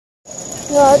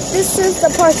This is the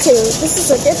part 2. This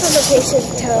is a different location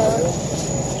to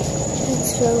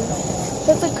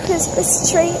there's a Christmas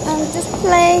tree on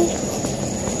display.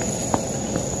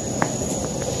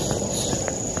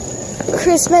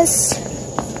 Christmas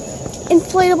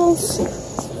inflatables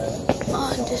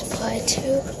on display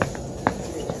too.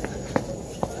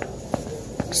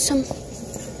 Some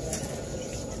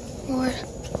more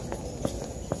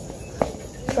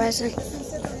present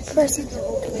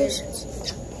decorations.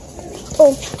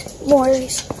 Oh, more of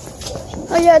these.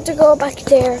 Oh, you had to go back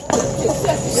there.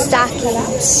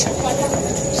 Stockings.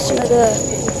 Some of the.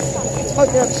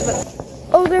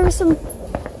 Oh, there was some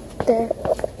there.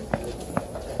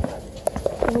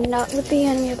 Not with the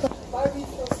enemy.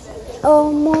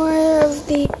 Oh, more of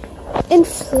the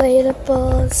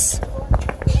inflatables.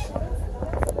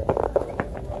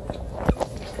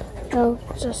 No,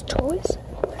 just toys.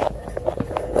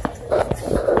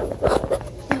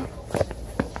 No.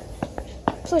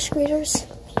 Plush greeters.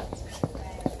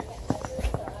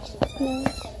 No.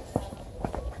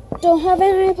 Don't have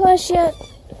anime plush yet.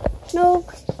 No.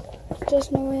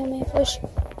 Just no anime plush.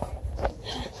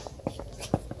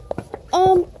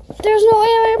 There's no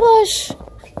anime plush.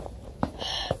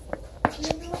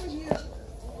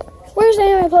 Where's the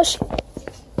anime plush?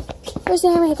 Where's the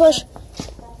anime plush?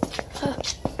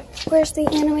 Where's the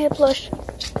anime plush?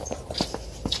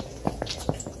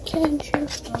 Can't you?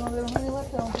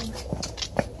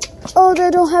 Oh,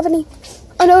 they don't have any.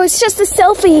 Oh no, it's just a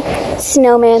selfie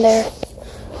snowman there.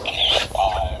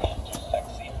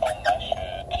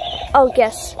 Oh,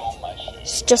 yes.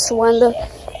 It's just one of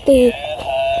the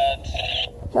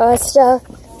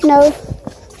no,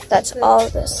 that's all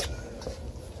of this.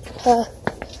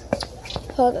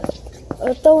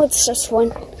 Though it's just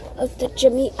one of the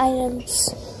Jimmy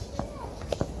items.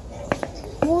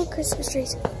 More Christmas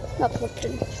trees, not plugged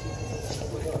in.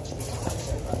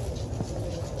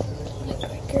 Like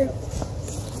right here.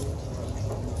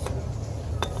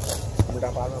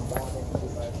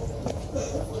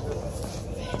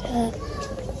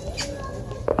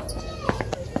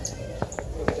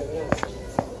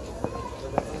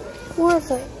 More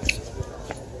of it.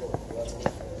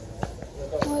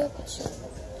 More of this.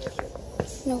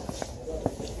 No.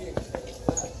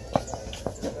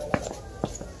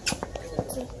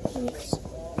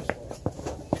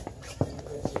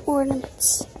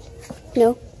 Ornaments.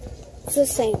 No. It's the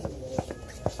same.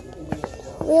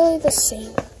 Really the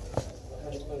same.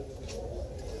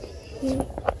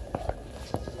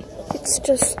 It's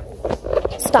just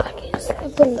stockings.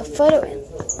 I'm putting the photo in.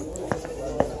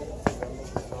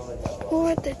 Who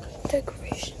are the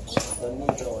decorations?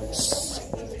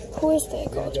 Who is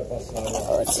that called?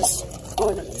 Oh, it's just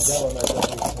ornaments.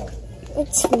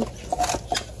 It's from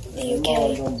the UK.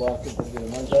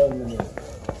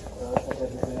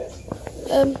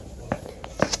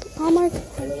 Hallmark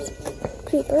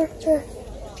paper. Sure.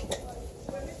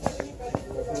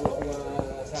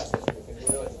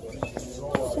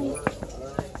 Some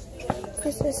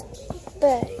Christmas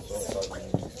bags.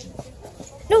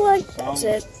 No, like that's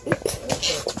it.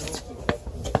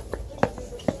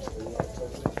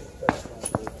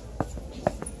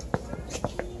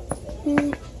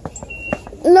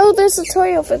 No, there's a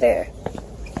toy over there.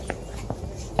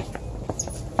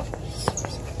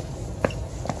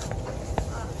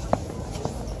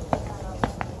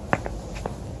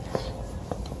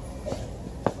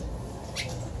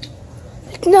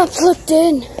 It's not plugged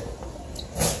in.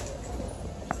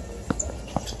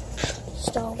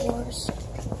 Star Wars.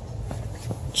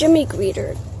 Jimmy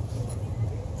Greeter.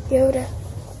 Yoda.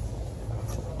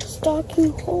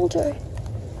 Stocking holder.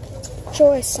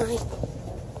 Joy sign.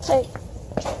 Hey.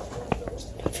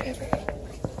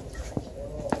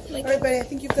 Alright, buddy, I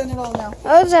think you've done it all now.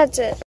 Oh, that's it.